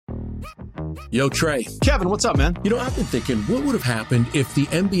Yo, Trey. Kevin, what's up, man? You know, I've been thinking, what would have happened if the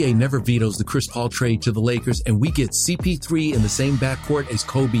NBA never vetoes the Chris Paul trade to the Lakers and we get CP3 in the same backcourt as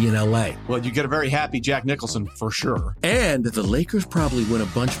Kobe in LA? Well, you get a very happy Jack Nicholson for sure. And the Lakers probably win a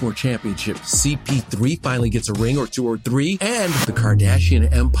bunch more championships. CP3 finally gets a ring or 2 or 3, and the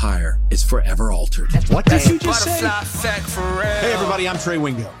Kardashian empire is forever altered. What did you just say? Hey, everybody, I'm Trey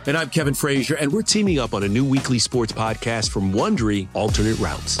Wingo. And I'm Kevin Frazier, and we're teaming up on a new weekly sports podcast from Wondery, Alternate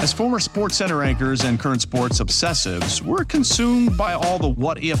Routes. As former Sports Center anchors and current sports obsessives, we're consumed by all the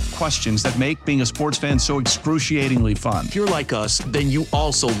what-if questions that make being a sports fan so excruciatingly fun. If you're like us, then you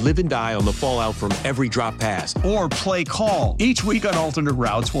also live and die on the fallout from every drop pass. Or play call. Each week on Alternate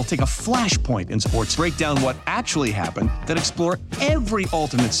Routes, we'll take a flashpoint in sports, break down what actually happened, then explore every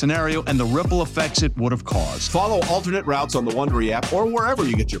alternate scenario and the ripple effects it would have caused. Follow Alternate Routes on the Wondery app or wherever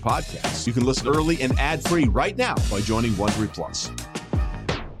you get your podcasts. You can listen early and ad-free right now by joining Wondery Plus.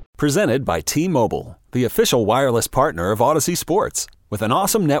 Presented by T-Mobile, the official wireless partner of Odyssey Sports. With an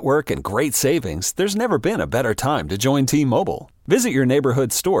awesome network and great savings, there's never been a better time to join T-Mobile. Visit your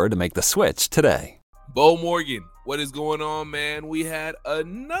neighborhood store to make the switch today. Bo Morgan, what is going on, man? We had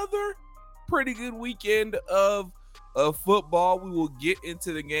another pretty good weekend of football. We will get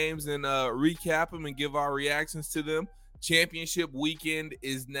into the games and recap them and give our reactions to them. Championship weekend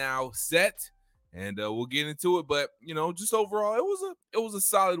is now set, and we'll get into it. But you know, just overall, it was a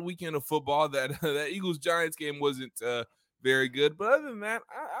solid weekend of football. That Eagles Giants game wasn't very good, but other than that,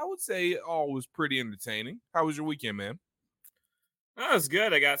 I would say it all was pretty entertaining. How was your weekend, man? That was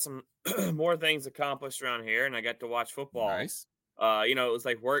good. I got some more things accomplished around here, and I got to watch football. Nice. It was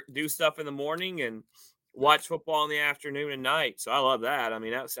like do stuff in the morning and watch football in the afternoon and night. So I love that. I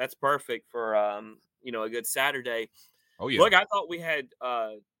mean, that's perfect for a good Saturday. Oh yeah. Look, I thought we had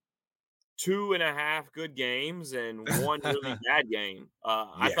 2.5 good games and one really bad game.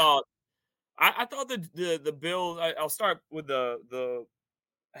 I thought the Bills. I'll start with the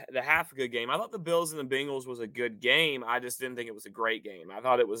half a good game. I thought the Bills and the Bengals was a good game. I just didn't think it was a great game. I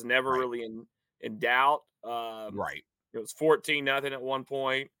thought it was never really in doubt. Right. It was 14-0 at one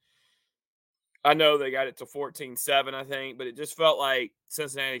point. I know they got it to 14-7, I think, but it just felt like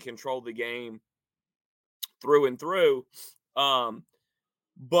Cincinnati controlled the game through and through.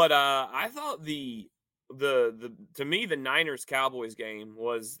 But I thought the to me the Niners-Cowboys game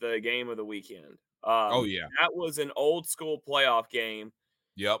was the game of the weekend. That was an old school playoff game.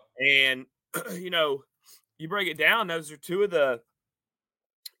 Yep. And you break it down, those are two of the,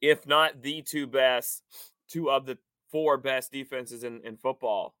 if not the two of the 4 best defenses in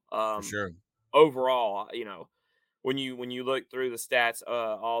football. For sure. Overall, when you look through the stats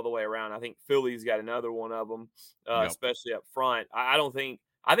all the way around, I think Philly's got another one of them, especially up front. I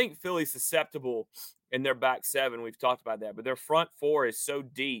think Philly's susceptible in their back 7. We've talked about that, but their front 4 is so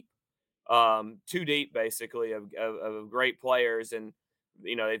deep, too deep basically of great players, and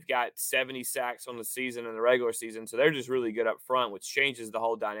they've got 70 sacks on the season in the regular season, so they're just really good up front, which changes the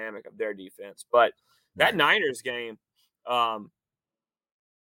whole dynamic of their defense. But that Niners game, I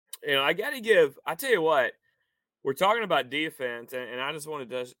got to give. I tell you what, we're talking about defense, and I just wanted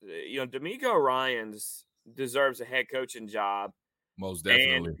to, D'Amico Ryans deserves a head coaching job. Most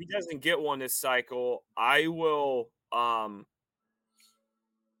definitely. And if he doesn't get one this cycle, I will.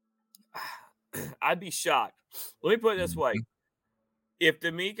 I'd be shocked. Let me put it this way: if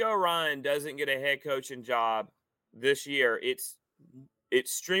D'Amico Ryan doesn't get a head coaching job this year, it's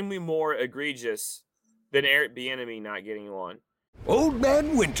extremely more egregious than Eric Bieniemy not getting one. Old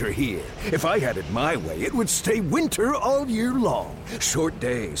Man Winter here. If I had it my way, it would stay winter all year long. Short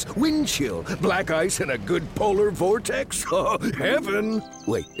days, wind chill, black ice, and a good polar vortex. Oh, heaven.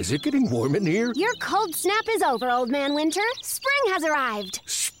 Wait, is it getting warm in here? Your cold snap is over, Old Man Winter. Spring has arrived.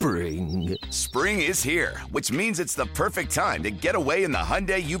 Spring. Spring is here, which means it's the perfect time to get away in the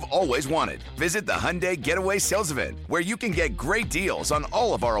Hyundai you've always wanted. Visit the Hyundai Getaway Sales Event, where you can get great deals on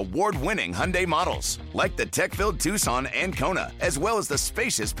all of our award-winning Hyundai models, like the tech-filled Tucson and Kona, as well as the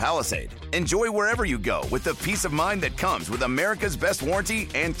spacious Palisade. Enjoy wherever you go with the peace of mind that comes with America's best warranty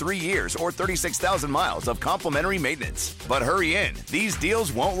and 3 years or 36,000 miles of complimentary maintenance. But hurry in, these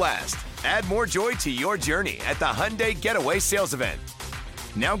deals won't last. Add more joy to your journey at the Hyundai Getaway Sales Event.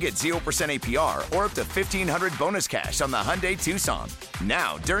 Now get 0% APR or up to $1,500 bonus cash on the Hyundai Tucson.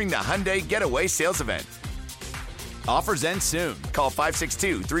 Now, during the Hyundai Getaway Sales Event. Offers end soon. Call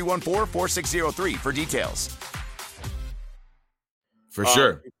 562-314-4603 for details. For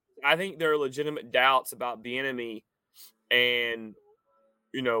sure. I think there are legitimate doubts about Bieniemy and,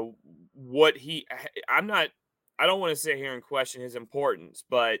 what I don't want to sit here and question his importance,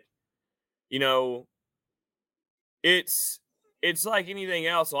 but, it's like anything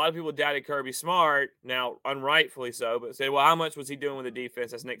else. A lot of people doubted Kirby Smart, now unrightfully so, but said, well, how much was he doing with the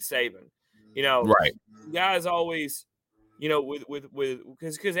defense? That's Nick Saban. Right. Guys always,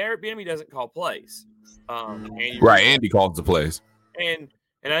 because Eric Bieniemy doesn't call plays. Andy calls the plays. And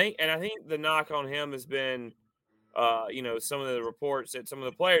I think the knock on him has been, some of the reports that some of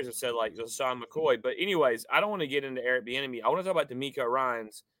the players have said, like Sean McCoy. But anyways, I don't want to get into Eric Bieniemy. I want to talk about DeMeco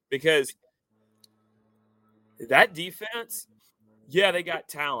Ryans, because that defense, yeah, they got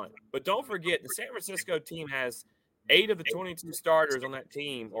talent. But don't forget, the San Francisco team has 8 of the 22 starters on that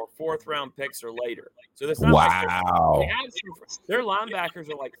team or 4th-round picks or later. So that's not like their linebackers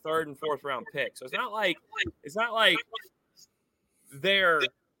are like 3rd and 4th-round picks. So it's not like they're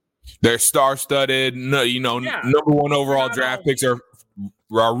star-studded. No, number 1 overall draft picks are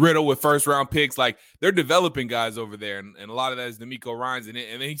riddled with first-round picks. Like, they're developing guys over there, and a lot of that is DeMeco Ryans, and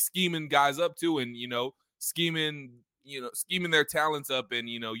he's scheming guys up too, and scheming their talents up, and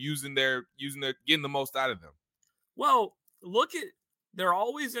using their getting the most out of them. Well, they're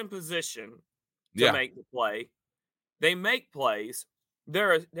always in position to make the play. They make plays.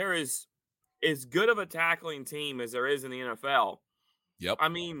 There is as good of a tackling team as there is in the NFL. Yep. I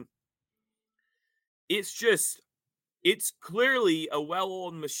mean, it's clearly a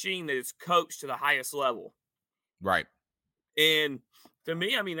well-oiled machine that is coached to the highest level. Right. And to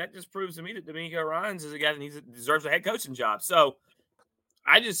me, I mean, that just proves to me that DeMeco Ryans is a guy that deserves a head coaching job. So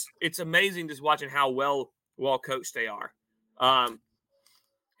it's amazing just watching how well coached they are.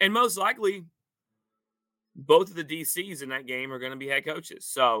 And most likely, both of the DCs in that game are going to be head coaches.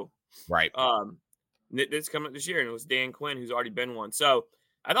 So, right. It's coming up this year, and it was Dan Quinn, who's already been one. So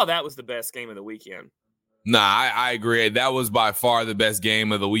I thought that was the best game of the weekend. Nah, I agree. That was by far the best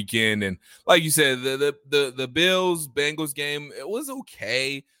game of the weekend. And like you said, the Bills-Bengals game, it was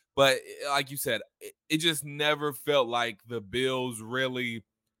okay. But like you said, it just never felt like the Bills really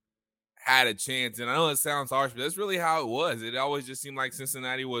had a chance. And I know it sounds harsh, but that's really how it was. It always just seemed like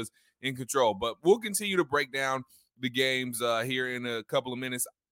Cincinnati was in control. But we'll continue to break down the games here in a couple of minutes.